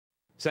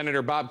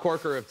Senator Bob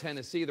Corker of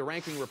Tennessee, the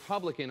ranking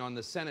Republican on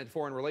the Senate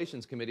Foreign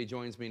Relations Committee,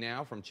 joins me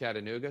now from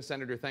Chattanooga.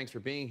 Senator, thanks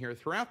for being here.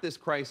 Throughout this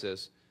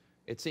crisis,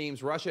 it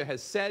seems Russia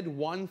has said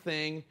one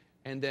thing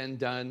and then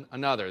done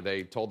another.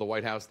 They told the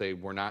White House they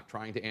were not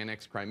trying to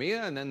annex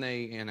Crimea, and then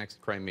they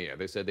annexed Crimea.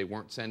 They said they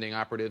weren't sending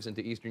operatives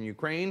into eastern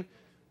Ukraine.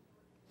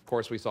 Of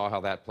course, we saw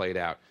how that played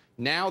out.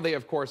 Now they,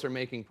 of course, are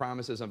making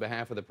promises on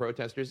behalf of the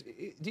protesters.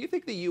 Do you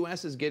think the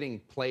U.S. is getting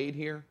played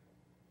here?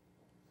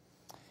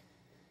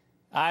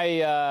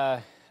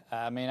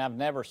 I mean, I've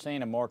never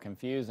seen a more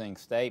confusing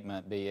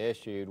statement be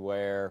issued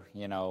where,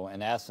 you know,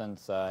 in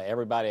essence,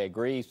 everybody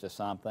agrees to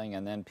something,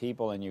 and then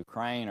people in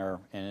Ukraine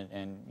are,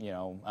 you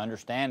know,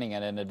 understanding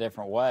it in a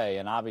different way.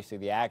 And obviously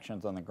the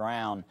actions on the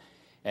ground,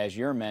 as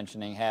you're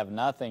mentioning, have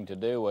nothing to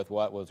do with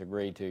what was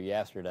agreed to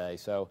yesterday.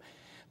 So,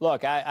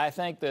 look, I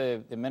think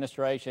the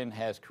administration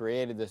has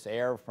created this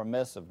air of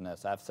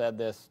permissiveness. I've said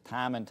this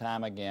time and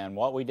time again.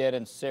 What we did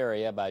in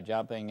Syria by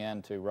jumping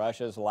into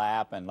Russia's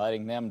lap and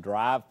letting them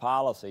drive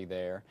policy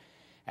there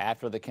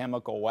after the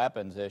chemical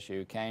weapons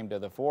issue came to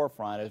the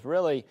forefront has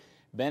really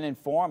been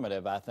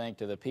informative, I think,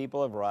 to the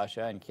people of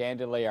Russia and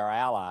candidly our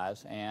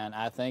allies. And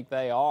I think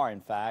they are,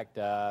 in fact,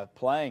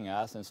 playing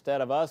us.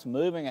 Instead of us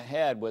moving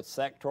ahead with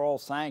sectoral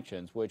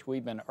sanctions, which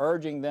we've been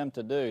urging them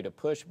to do to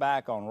push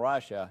back on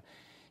Russia,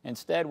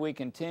 instead, we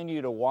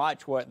continue to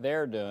watch what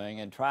they're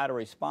doing and try to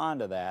respond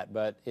to that.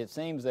 But it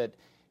seems that,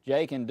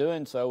 Jake, in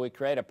doing so, we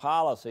create a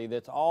policy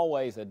that's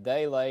always a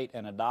day late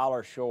and a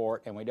dollar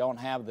short, and we don't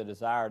have the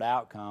desired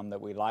outcome that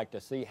we'd like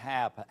to see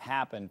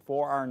happen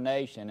for our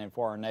nation and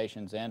for our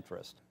nation's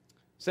interest.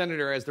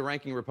 Senator, as the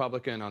ranking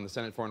Republican on the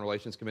Senate Foreign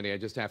Relations Committee, I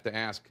just have to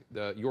ask,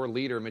 your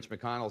leader, Mitch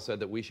McConnell, said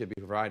that we should be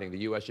providing, the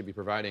U.S. should be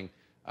providing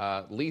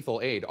lethal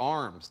aid,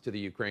 arms to the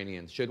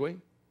Ukrainians. Should we?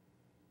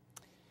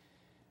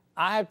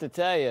 I have to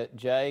tell you,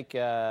 Jake,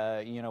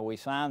 you know, we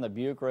signed the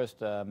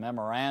Bucharest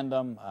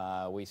memorandum.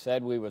 We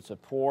said we would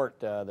support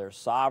their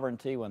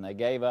sovereignty when they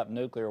gave up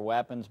nuclear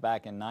weapons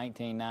back in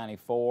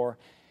 1994.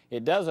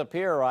 It does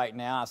appear right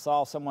now, I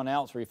saw someone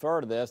else refer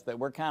to this, that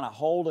we're kind of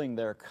holding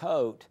their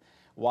coat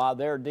while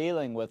they're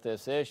dealing with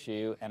this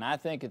issue. And I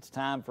think it's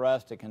time for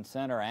us to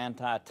consider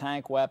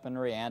anti-tank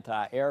weaponry,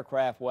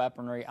 anti-aircraft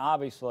weaponry.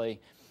 Obviously,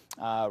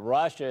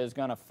 Russia is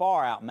going to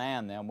far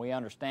outman them. We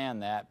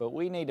understand that, but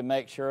we need to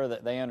make sure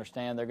that they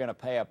understand they're going to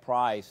pay a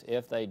price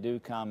if they do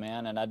come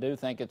in, and I do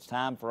think it's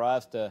time for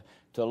us to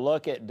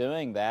look at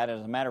doing that.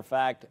 As a matter of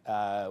fact,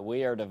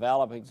 we are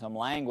developing some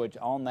language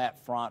on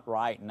that front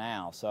right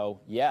now. So,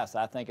 yes,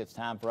 I think it's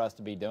time for us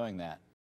to be doing that.